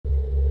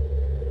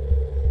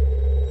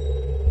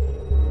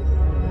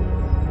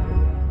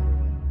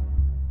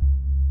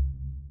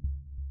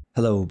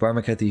Hello, Brian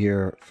McCarthy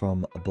here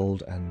from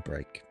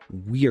Bold&Break.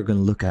 We are going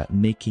to look at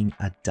making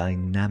a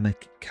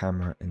dynamic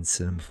camera in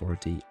Cinema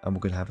 4D, and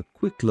we're going to have a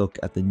quick look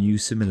at the new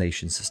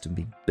simulation system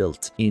being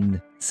built in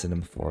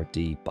Cinema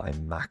 4D by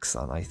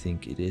Maxon. I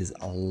think it is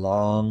a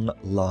long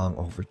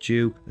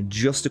overdue.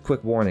 Just a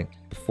quick warning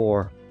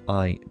before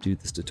I do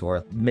this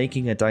tutorial.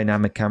 Making a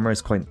dynamic camera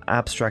is quite an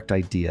abstract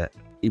idea.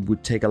 It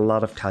would take a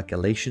lot of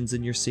calculations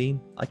in your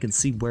scene. I can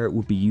see where it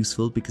would be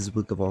useful because it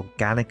will give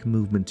organic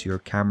movement to your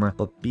camera,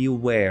 but be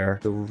aware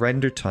the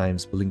render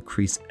times will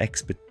increase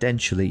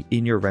exponentially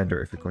in your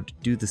render if you're going to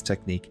do this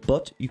technique.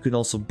 But you can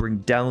also bring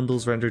down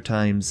those render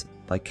times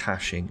by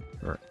caching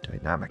your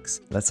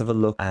dynamics. Let's have a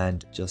look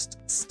and just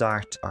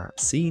start our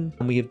scene.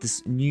 And we have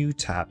this new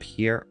tab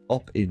here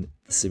up in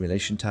the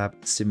simulation tab,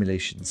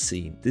 simulation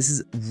scene. This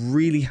is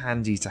really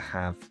handy to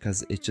have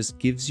because it just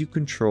gives you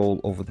control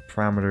over the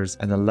parameters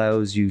and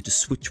allows you to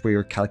switch where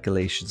your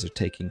calculations are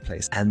taking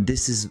place. And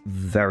this is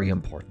very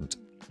important.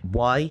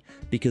 Why?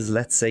 Because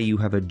let's say you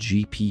have a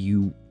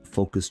GPU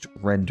focused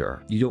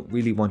render. You don't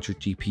really want your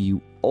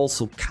GPU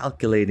also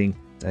calculating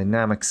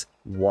dynamics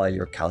while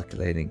you're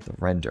calculating the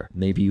render.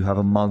 Maybe you have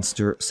a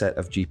monster set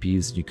of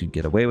GPUs and you can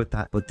get away with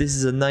that, but this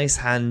is a nice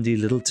handy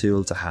little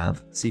tool to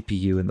have.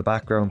 CPU in the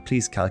background,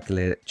 please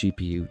calculate it.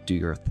 GPU, do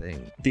your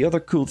thing. The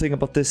other cool thing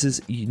about this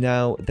is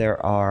now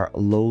there are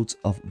loads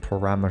of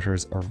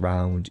parameters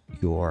around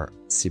your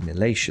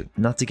simulation.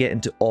 Not to get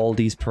into all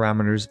these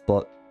parameters,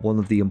 but one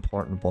of the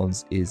important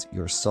ones is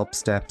your sub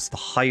steps. The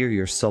higher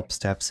your sub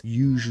steps,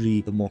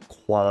 usually the more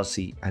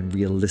quality and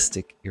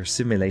realistic your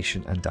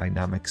simulation and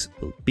dynamics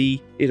will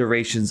be.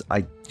 Iterations,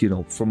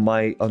 from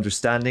my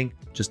understanding,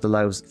 just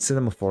allows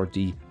Cinema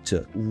 4D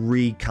to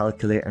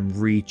recalculate and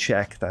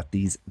recheck that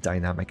these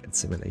dynamic and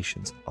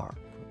simulations are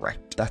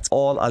correct. That's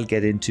all I'll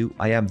get into.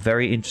 I am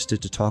very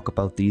interested to talk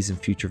about these in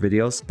future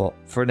videos, but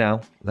for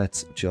now,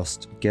 let's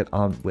just get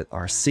on with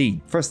our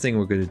scene. First thing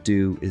we're going to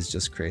do is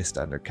just create a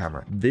standard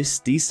camera.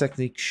 These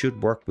techniques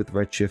should work with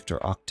Redshift or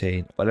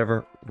Octane,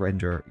 whatever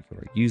render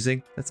you're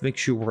using. Let's make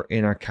sure we're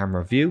in our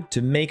camera view.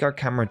 To make our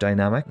camera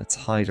dynamic, let's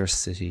hide our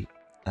city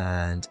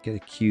and get a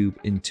cube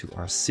into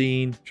our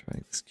scene.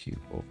 Drag this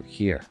cube over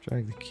here.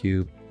 Drag the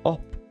cube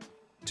up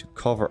to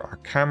cover our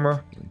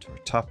camera into our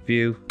top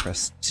view.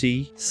 Press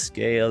T,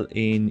 scale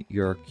in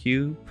your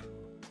cube.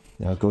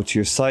 Now go to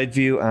your side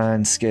view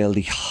and scale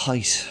the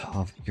height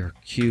of your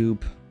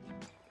cube.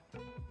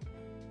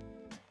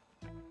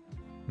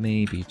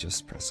 Maybe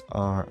just press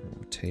R and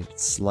rotate it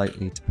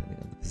slightly depending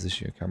on the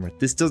position of your camera.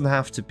 This doesn't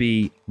have to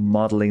be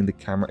modeling the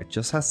camera, it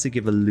just has to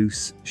give a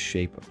loose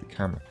shape of the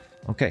camera.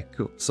 Okay,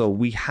 cool. So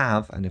we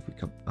have, and if we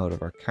come out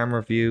of our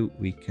camera view,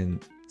 we can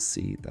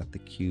see that the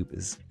cube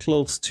is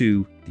close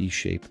to the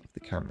shape of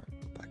the camera.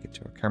 Go back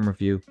into our camera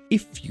view.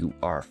 If you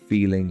are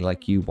feeling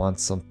like you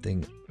want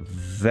something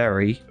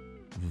very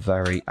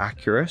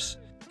accurate,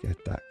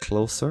 get that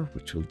closer,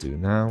 which we'll do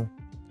now,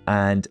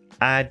 and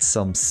add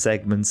some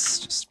segments.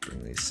 Just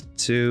bring these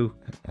to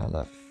a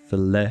la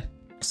fillet.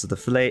 So the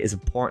fillet is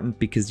important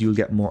because you'll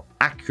get more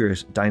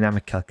accurate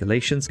dynamic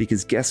calculations,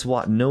 because guess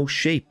what? No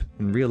shape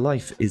in real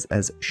life is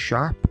as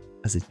sharp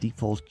as a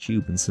default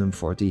cube in Cinema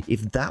 4D.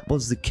 If that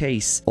was the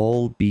case,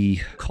 all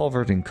be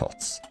covered in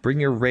cuts. Bring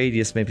your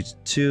radius maybe to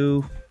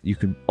 2. You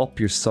can up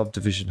your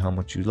subdivision how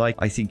much you like.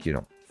 I think,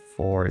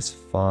 4 is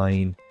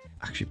fine.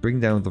 Actually,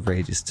 bring down the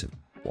radius to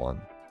 1.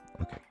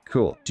 Okay,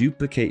 cool.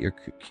 Duplicate your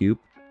cube.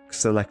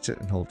 Select it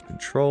and hold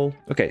control.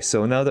 Okay,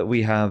 so now that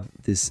we have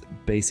this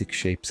basic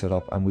shape set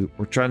up, and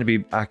we're trying to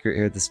be accurate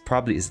here, this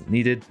probably isn't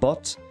needed,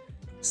 but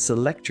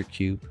select your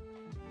cube,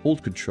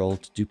 hold control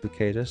to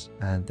duplicate it,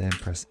 and then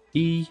press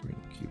E, bring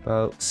the cube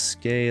out,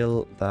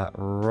 scale that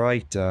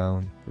right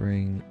down,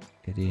 bring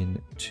it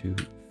in to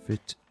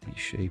fit the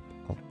shape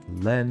of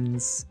the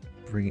lens,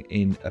 bring it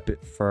in a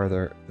bit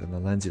further than the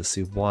lens, you'll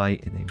see why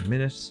in a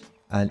minute.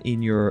 And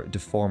in your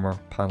deformer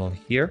panel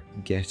here,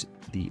 get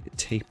the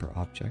taper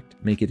object,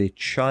 make it a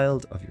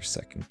child of your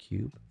second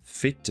cube,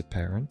 fit to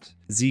parent,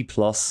 Z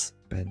plus,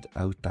 bend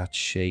out that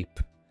shape,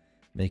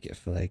 make it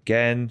fillet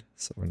again,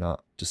 so we're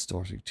not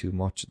distorting too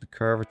much of the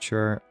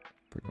curvature,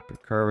 bring up your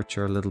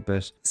curvature a little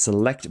bit,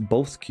 select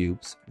both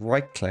cubes,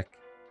 right click,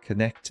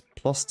 connect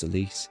plus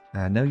delete,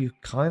 and now you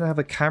kind of have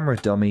a camera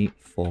dummy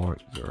for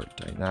your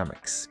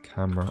dynamics,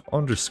 camera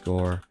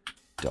underscore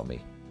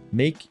dummy.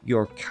 Make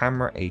your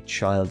camera a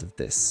child of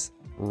this.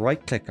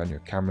 Right click on your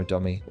camera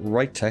dummy,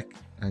 right click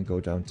and go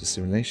down to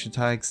simulation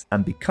tags.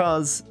 And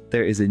because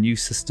there is a new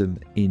system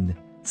in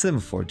Cinema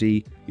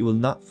 4D, you will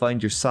not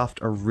find your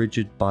soft or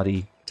rigid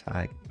body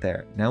tag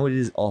there. Now it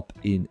is up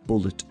in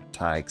bullet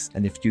tags.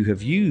 And if you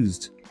have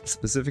used a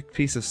specific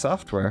piece of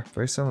software,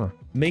 very similar,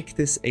 make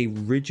this a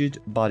rigid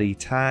body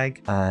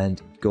tag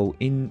and go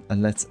in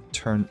and let's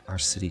turn our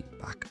city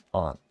back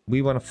on.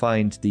 we want to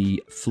find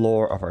the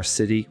floor of our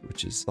city,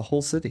 which is the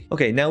whole city.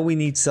 Okay, now we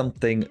need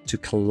something to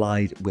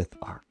collide with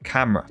our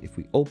camera. If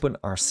we open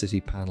our city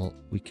panel,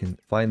 we can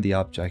find the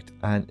object,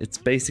 and it's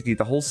basically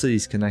the whole city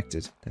is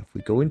connected. Now, if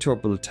we go into our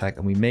bullet tag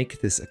and we make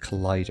this a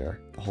collider,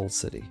 the whole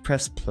city,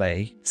 press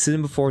play,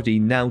 Cinema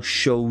 4D now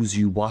shows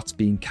you what's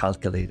being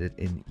calculated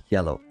in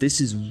yellow.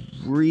 This is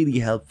really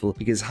helpful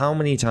because how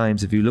many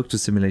times have you looked at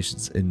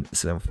simulations in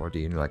Cinema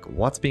 4D and you're like,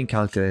 what's being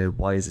calculated?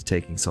 Why is it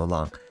taking so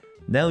long?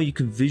 Now you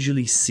can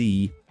visually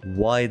see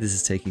why this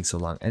is taking so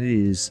long, and it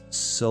is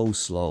so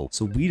slow.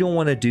 So we don't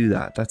want to do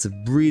that. That's a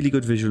really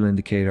good visual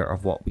indicator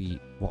of what we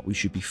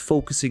should be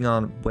focusing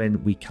on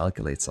when we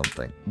calculate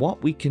something.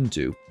 What we can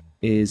do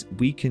is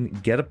we can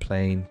get a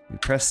plane, we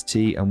press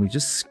T, and we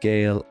just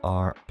scale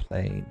our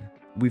plane.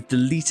 We've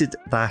deleted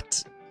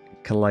that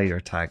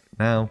collider tag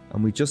now,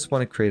 and we just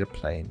want to create a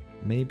plane.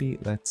 Maybe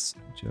let's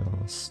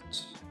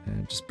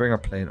just bring our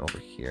plane over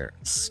here,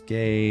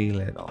 scale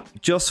it up.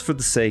 Just for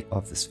the sake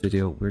of this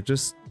video, we're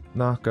just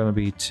not going to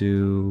be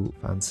too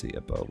fancy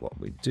about what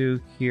we do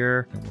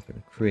here, and we're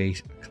going to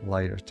create a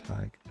collider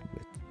tag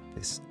with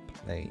this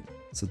plane.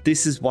 So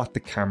this is what the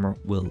camera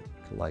will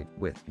collide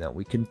with. Now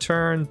we can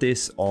turn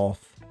this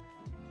off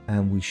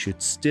and we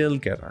should still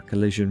get our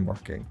collision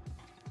working.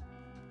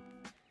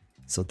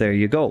 So there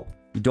you go.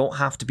 You don't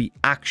have to be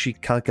actually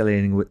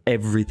calculating with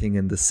everything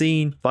in the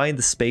scene. Find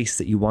the space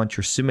that you want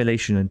your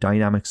simulation and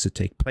dynamics to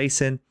take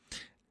place in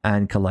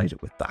and collide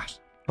it with that.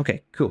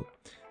 Okay, cool.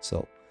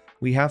 So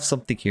we have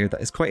something here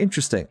that is quite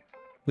interesting.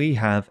 We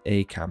have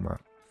a camera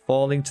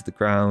falling to the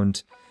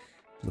ground,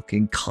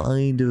 looking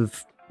kind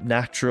of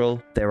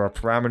natural. There are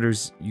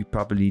parameters you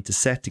probably need to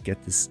set to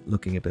get this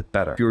looking a bit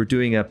better. If you were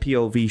doing a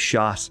POV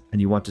shot and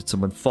you wanted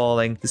someone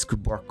falling, this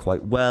could work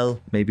quite well,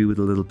 maybe with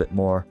a little bit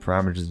more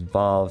parameters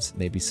involved,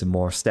 maybe some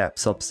more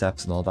steps,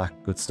 sub-steps and all that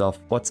good stuff.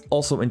 What's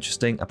also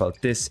interesting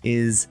about this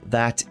is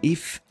that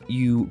if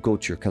you go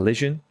to your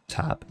collision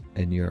tab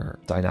in your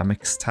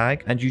dynamics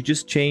tag and you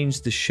just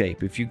change the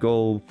shape, if you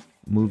go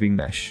moving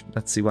mesh,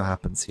 let's see what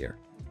happens here.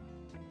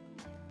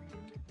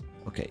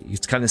 Okay,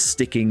 it's kind of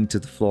sticking to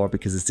the floor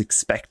because it's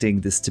expecting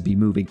this to be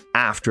moving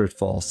after it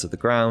falls to the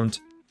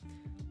ground.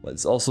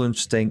 What's also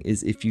interesting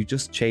is if you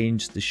just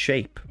change the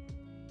shape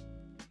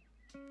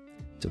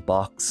to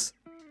box,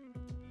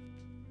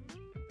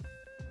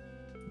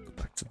 go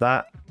back to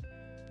that.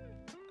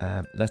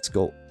 Let's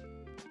go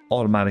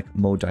automatic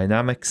mode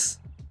dynamics,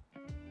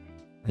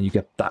 and you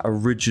get that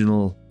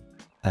original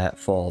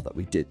fall that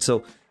we did.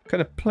 So kind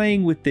of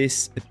playing with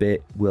this a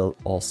bit will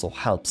also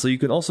help. So you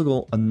can also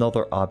go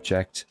another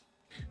object.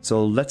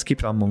 So let's keep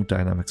it on mode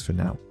dynamics for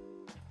now.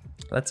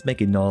 Let's make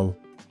a null.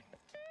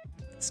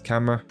 This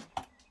camera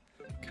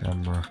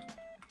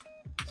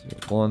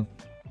 01.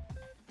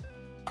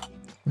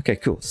 Okay,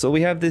 cool. So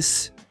we have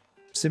this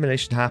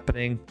simulation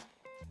happening.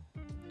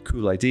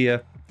 Cool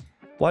idea.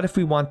 What if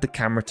we want the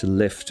camera to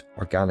lift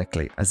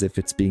organically, as if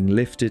it's being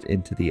lifted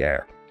into the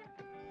air?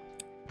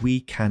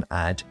 We can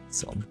add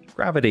some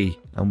gravity,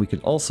 and we can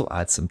also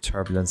add some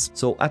turbulence.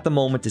 So at the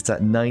moment it's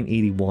at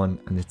 981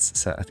 and it's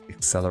set at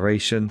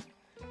acceleration,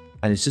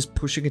 and it's just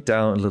pushing it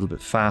down a little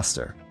bit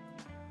faster,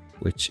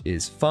 which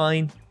is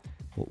fine.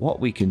 But what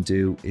we can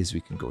do is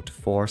we can go to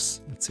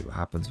force. Let's see what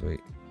happens when we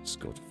just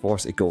go to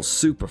force. It goes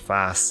super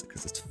fast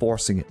because it's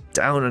forcing it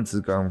down into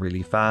the ground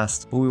really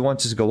fast, but we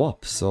want it to go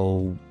up.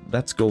 So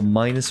let's go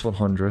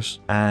 -100,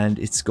 and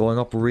it's going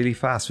up really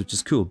fast, which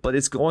is cool, but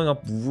it's going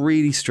up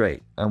really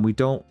straight and we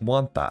don't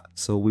want that.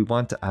 So we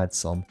want to add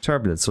some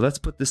turbulence. So let's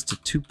put this to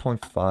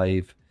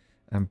 2.5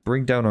 and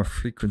bring down our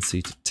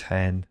frequency to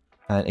 10.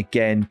 And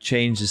again,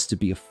 change this to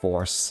be a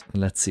force,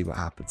 and let's see what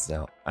happens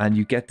now. And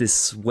you get this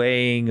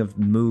swaying of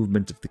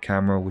movement of the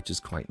camera, which is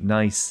quite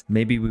nice.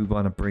 Maybe we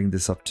want to bring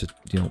this up to,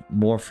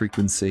 more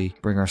frequency,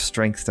 bring our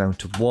strength down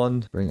to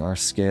 1, bring our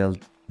scale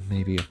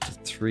maybe up to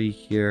 3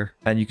 here.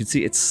 And you can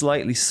see it's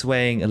slightly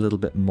swaying a little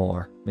bit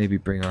more. Maybe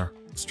bring our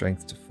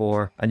strength to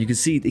 4. And you can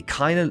see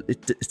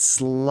it's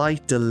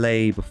slight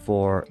delay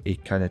before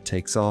it kind of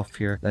takes off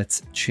here.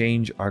 Let's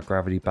change our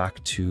gravity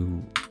back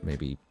to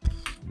maybe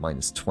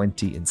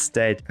 -20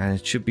 instead, and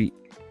it should be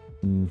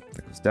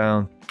that goes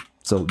down.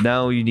 So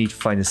now you need to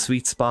find a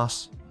sweet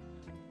spot,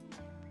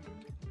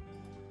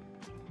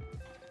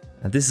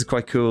 and this is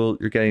quite cool.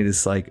 You're getting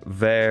this like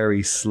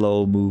very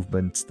slow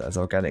movement that's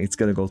organic. It's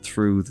going to go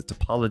through the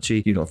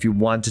topology. If you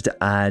wanted to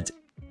add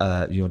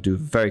do a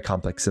very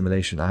complex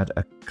simulation, add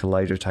a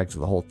collider tag to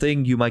the whole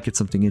thing, you might get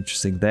something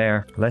interesting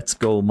there. Let's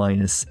go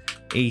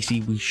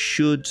 -80. We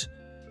should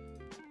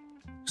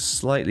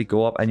slightly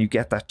go up, and you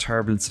get that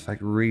turbulence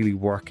effect really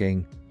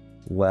working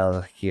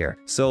well here.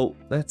 So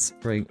let's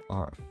bring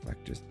our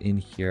effectors in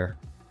here.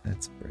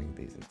 Let's bring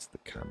these into the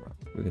camera.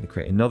 We're going to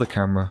create another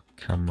camera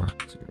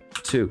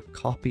 02.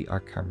 Copy our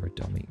camera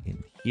dummy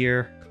in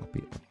here.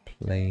 Copy our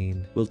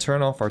plane. We'll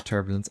turn off our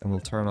turbulence and we'll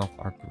turn off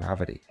our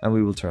gravity, and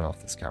we will turn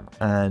off this camera.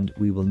 And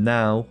we will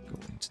now go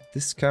into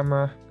this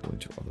camera, go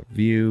into other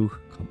view,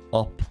 come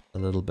up a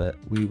little bit.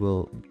 We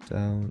will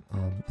down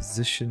on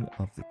position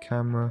of the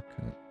camera,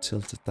 kind of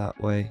tilt it that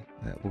way.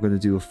 We're going to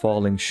do a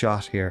falling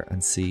shot here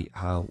and see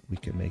how we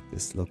can make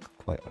this look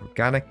quite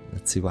organic.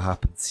 Let's see what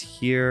happens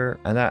here.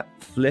 And that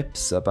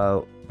flips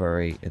about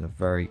in a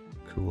very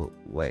cool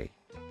way.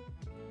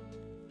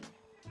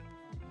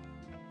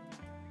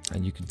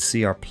 And you can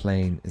see our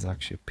plane is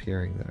actually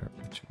appearing there,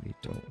 which we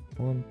don't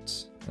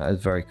want. That is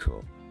very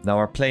cool. Now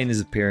our plane is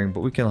appearing,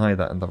 but we can hide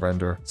that in the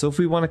render. So if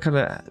we want to kind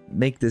of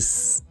make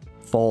this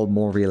fall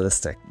more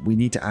realistic, we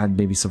need to add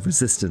maybe some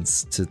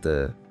resistance to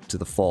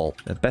the fall.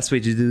 The best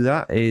way to do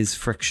that is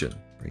friction.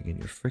 Bring in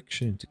your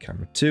friction into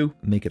camera 2,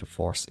 make it a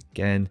force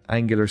again.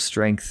 Angular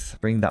strength,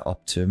 bring that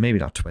up to maybe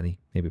not 20,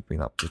 maybe bring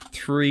that up to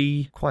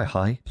 3, quite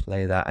high.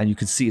 Play that, and you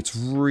can see it's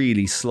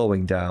really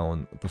slowing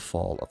down the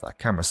fall of that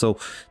camera. So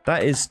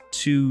that is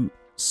too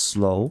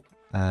slow.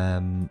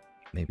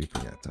 Maybe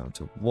bring that down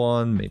to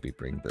 1, maybe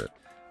bring the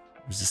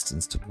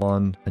resistance to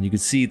 1, and you can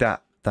see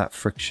that that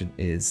friction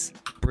is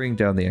bring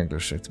down the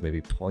angular strength to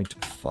maybe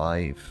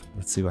 0.5.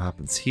 Let's see what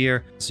happens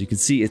here. So you can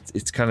see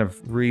it's kind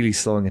of really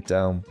slowing it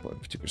down in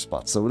particular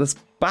spots. So let's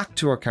back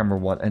to our camera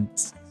 1 and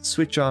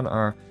switch on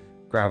our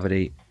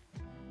gravity.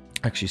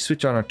 Actually,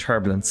 switch on our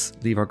turbulence,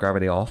 leave our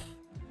gravity off,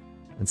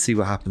 and see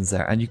what happens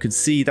there. And you can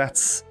see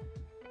that's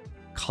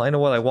kind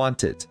of what I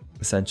wanted,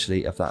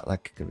 essentially, of that,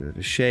 like a bit of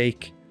a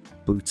shake.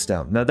 Boots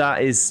down. Now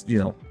that is, you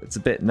know, it's a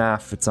bit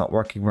naff, it's not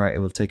working right, it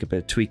will take a bit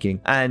of tweaking.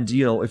 And,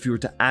 you know, if you were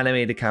to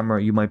animate a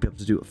camera, you might be able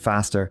to do it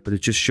faster, but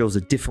it just shows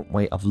a different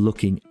way of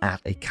looking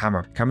at a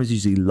camera. Camera's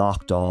usually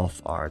locked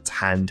off or it's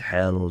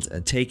handheld,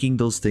 and taking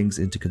those things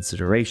into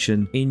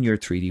consideration in your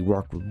 3D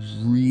work will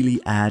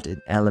really add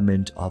an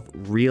element of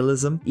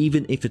realism.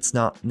 Even if it's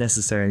not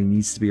necessarily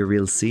needs to be a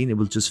real scene, it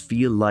will just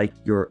feel like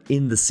you're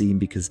in the scene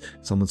because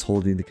someone's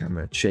holding the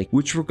camera and shake,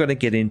 which we're going to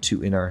get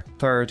into in our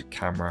third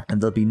camera, and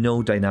there'll be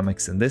no dynamics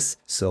in this.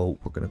 So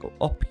we're going to go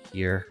up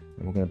here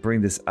and we're going to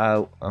bring this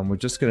out, and we're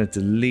just going to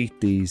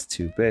delete these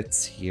 2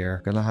 bits here.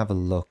 We're going to have a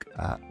look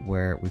at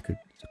where we could,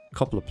 a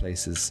couple of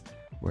places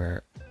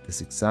where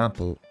this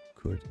example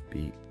could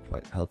be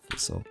quite helpful.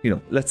 So, you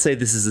know, let's say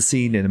this is a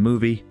scene in a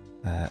movie.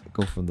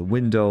 Go from the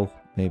window,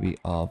 maybe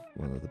of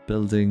one of the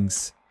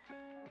buildings,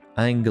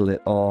 angle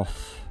it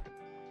off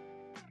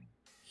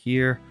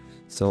here.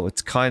 So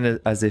it's kind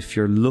of as if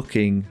you're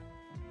looking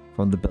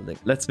from the building.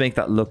 Let's make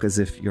that look as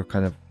if you're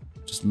kind of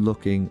just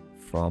looking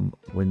from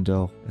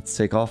window. Let's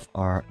take off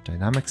our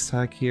dynamics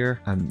tag here,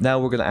 and now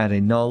we're going to add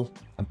a null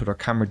and put our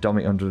camera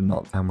dummy under the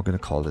null, and we're going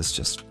to call this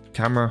just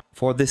camera.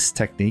 For this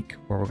technique,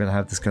 where we're going to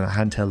have this kind of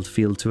handheld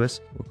feel to it,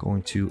 we're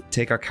going to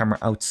take our camera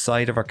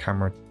outside of our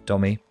camera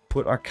dummy,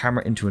 put our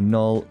camera into a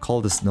null,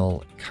 call this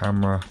null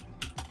camera,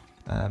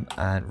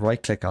 and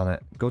right click on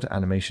it, go to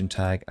animation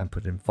tag and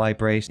put in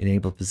vibrate,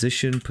 enable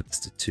position, put this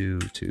to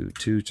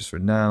 2 just for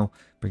now,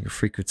 bring your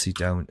frequency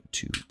down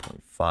to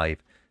 2.5.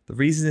 The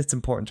reason it's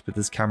important to put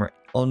this camera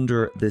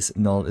under this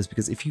null is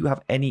because if you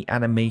have any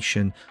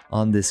animation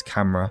on this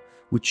camera,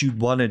 which you'd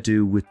want to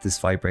do with this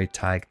vibrate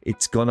tag,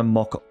 it's going to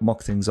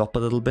muck things up a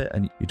little bit,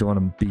 and you don't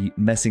want to be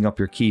messing up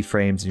your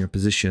keyframes and your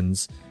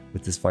positions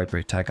with this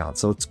vibrate tag on.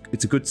 So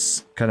it's a good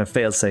kind of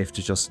fail safe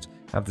to just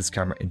have this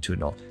camera into a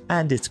null,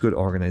 and it's good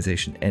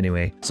organization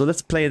anyway. So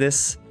let's play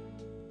this,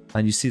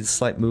 and you see the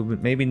slight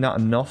movement, maybe not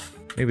enough,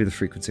 maybe the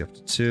frequency up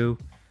to 2.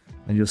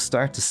 And you'll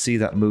start to see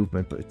that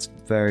movement, but it's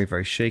very,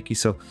 very shaky.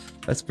 So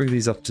let's bring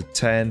these up to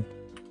 10.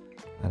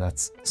 And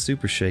that's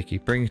super shaky.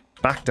 Bring it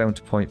back down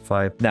to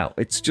 0.5. Now,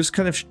 it's just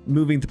kind of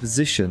moving the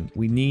position.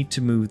 We need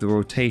to move the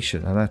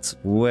rotation, and that's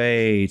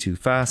way too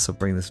fast. So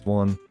bring this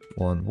 1,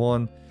 1,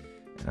 1.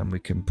 And we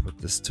can put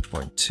this to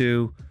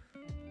 0.2.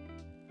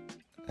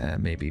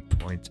 And maybe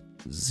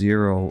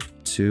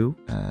 0.02.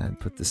 And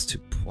put this to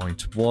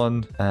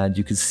 0.1. And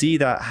you can see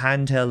that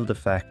handheld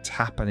effect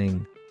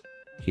happening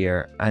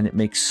here, and it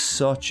makes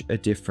such a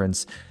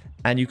difference.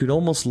 And you can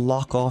almost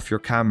lock off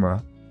your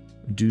camera,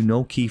 do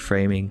no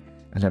keyframing,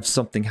 and have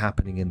something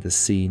happening in this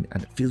scene,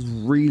 and it feels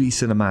really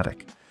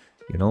cinematic,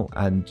 you know,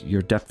 and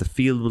your depth of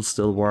field will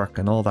still work,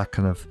 and all that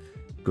kind of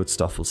good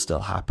stuff will still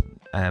happen.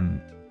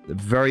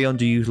 Very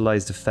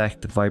underutilized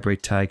effect, the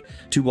vibrate tag.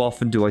 Too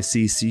often do I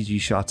see CG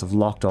shots of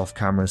locked off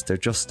cameras. They're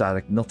just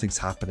static, nothing's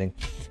happening,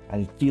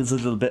 and it feels a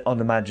little bit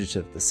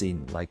unimaginative, the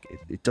scene. Like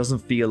it doesn't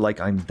feel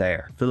like I'm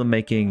there.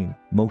 Filmmaking,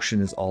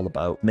 motion is all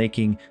about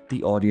making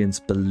the audience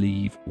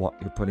believe what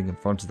you're putting in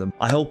front of them.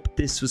 I hope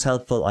this was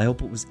helpful. I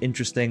hope it was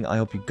interesting. I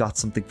hope you got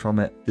something from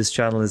it. This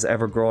channel is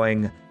ever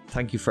growing.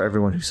 Thank you for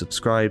everyone who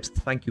subscribes.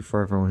 Thank you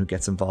for everyone who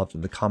gets involved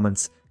in the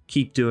comments.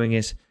 Keep doing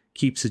it.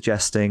 Keep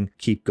suggesting,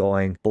 keep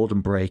going. Bold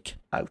and Break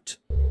out.